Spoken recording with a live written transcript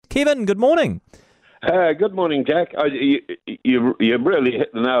Kevin, good morning. Good morning, Jack. You really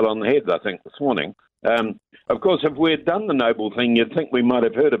hit the nail on the head, I think, this morning. Of course, if we had done the noble thing, you'd think we might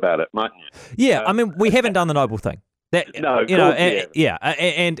have heard about it, mightn't you? Yeah, I mean, we haven't done the noble thing. No,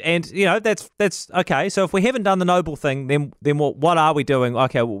 that's okay. So if we haven't done the noble thing, then what are we doing?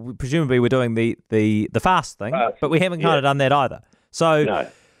 Okay, well, presumably we're doing the fast thing, but we haven't kind of done that either. So. No.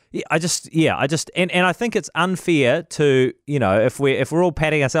 I think it's unfair to, if we're all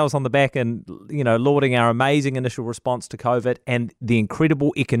patting ourselves on the back and, lauding our amazing initial response to COVID and the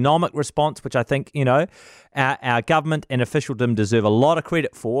incredible economic response, which I think, our government and officialdom deserve a lot of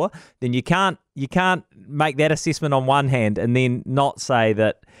credit for, then you can't make that assessment on one hand and then not say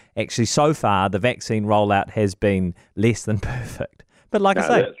that actually so far the vaccine rollout has been less than perfect. But like I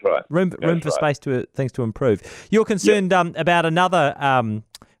say, that's right. room for space to things to improve. You're concerned about another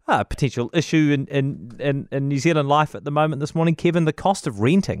potential issue in New Zealand life at the moment this morning, Kevin, the cost of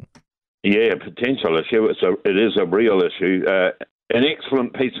renting. Yeah, potential issue. It is a real issue. An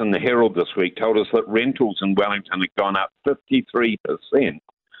excellent piece in the Herald this week told us that rentals in Wellington have gone up 53%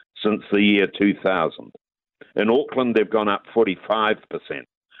 since the year 2000. In Auckland, they've gone up 45%.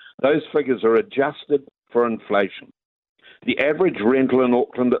 Those figures are adjusted for inflation. The average rental in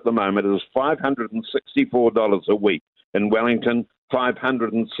Auckland at the moment is $564 a week. In Wellington,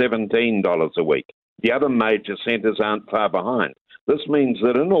 $517 a week. The other major centres aren't far behind. This means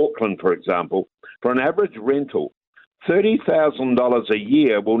that in Auckland, for example, for an average rental, $30,000 a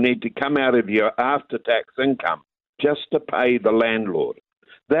year will need to come out of your after-tax income just to pay the landlord.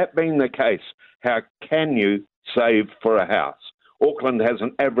 That being the case, how can you save for a house? Auckland has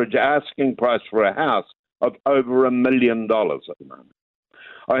an average asking price for a house of over $1 million at the moment.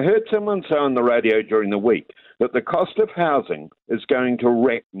 I heard someone say on the radio during the week that the cost of housing is going to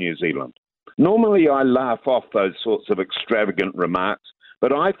wreck New Zealand. Normally I laugh off those sorts of extravagant remarks,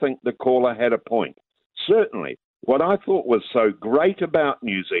 but I think the caller had a point. Certainly, what I thought was so great about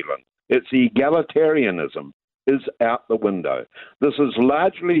New Zealand, its egalitarianism, is out the window. This is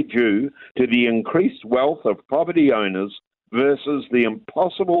largely due to the increased wealth of property owners versus the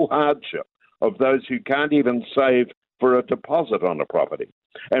impossible hardship of those who can't even save for a deposit on a property.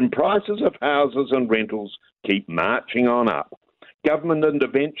 And prices of houses and rentals keep marching on up. Government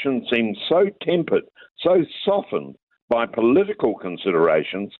intervention seems so tempered, so softened by political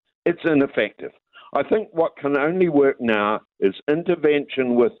considerations, it's ineffective. I think what can only work now is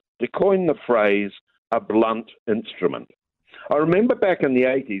intervention with, to coin the phrase, a blunt instrument. I remember back in the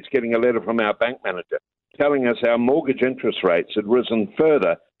 80s getting a letter from our bank manager telling us our mortgage interest rates had risen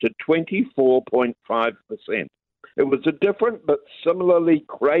further to 24.5%. It was a different but similarly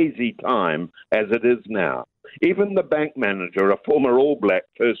crazy time as it is now. Even the bank manager, a former All Black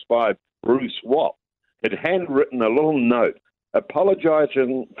first five, Bruce Watt, had handwritten a little note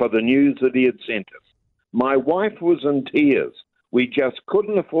apologising for the news that he had sent us. My wife was in tears. We just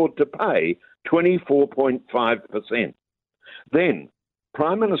couldn't afford to pay 24.5%. Then,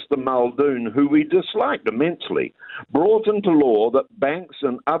 Prime Minister Muldoon, who we disliked immensely, brought into law that banks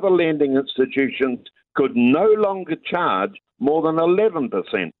and other lending institutions could no longer charge more than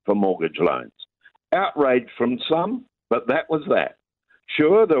 11% for mortgage loans. Outrage from some, but that was that.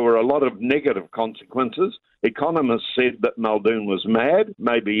 Sure, there were a lot of negative consequences. Economists said that Muldoon was mad.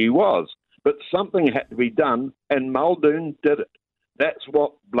 Maybe he was. But something had to be done, and Muldoon did it. That's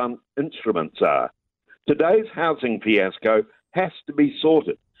what blunt instruments are. Today's housing fiasco has to be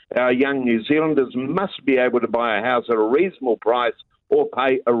sorted. Our young New Zealanders must be able to buy a house at a reasonable price or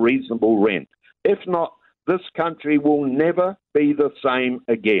pay a reasonable rent. If not, this country will never be the same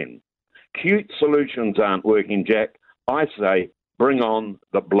again. Cute solutions aren't working, Jack. I say, bring on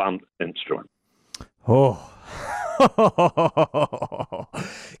the blunt instrument. Oh.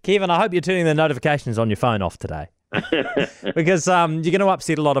 Kevin, I hope you're turning the notifications on your phone off today. Because you're going to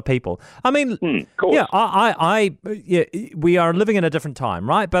upset a lot of people. I mean, we are living in a different time,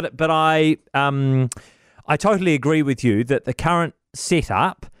 right? But I totally agree with you that the current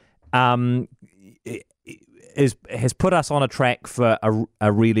setup has put us on a track for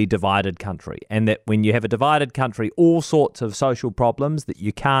a really divided country, and that when you have a divided country, all sorts of social problems that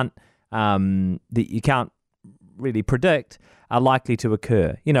you can't really predict are likely to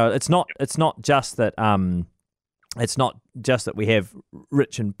occur. You know, it's not just that we have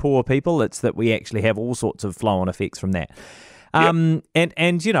rich and poor people. It's that we actually have all sorts of flow-on effects from that. And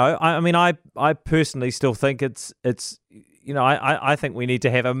you know, I personally still think it's you know, I think we need to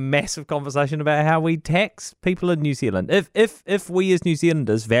have a massive conversation about how we tax people in New Zealand. If we as New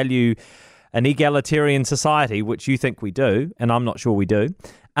Zealanders value an egalitarian society, which you think we do, and I'm not sure we do,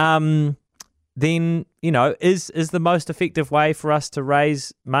 then, is the most effective way for us to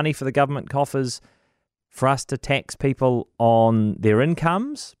raise money for the government coffers for us to tax people on their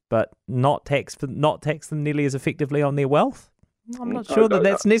incomes, but not tax them nearly as effectively on their wealth? I'm not sure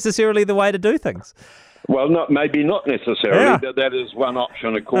that's necessarily the way to do things. Well, maybe not necessarily. Yeah. That is one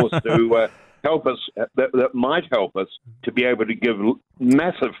option, of course, to help us. That might help us to be able to give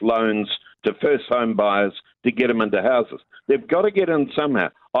massive loans to first home buyers to get them into houses. They've got to get in somehow.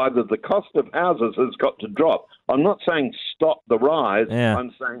 Either the cost of houses has got to drop. I'm not saying stop the rise. Yeah.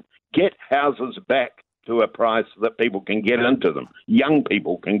 I'm saying get houses back to a price that people can get into them. Young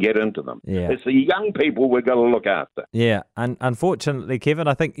people can get into them. Yeah. It's the young people we've got to look after. Yeah, and unfortunately, Kevin,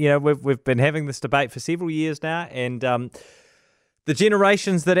 I think we've been having this debate for several years now, and the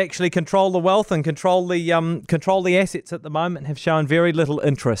generations that actually control the wealth and control the assets at the moment have shown very little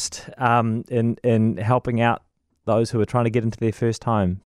interest in helping out those who are trying to get into their first home.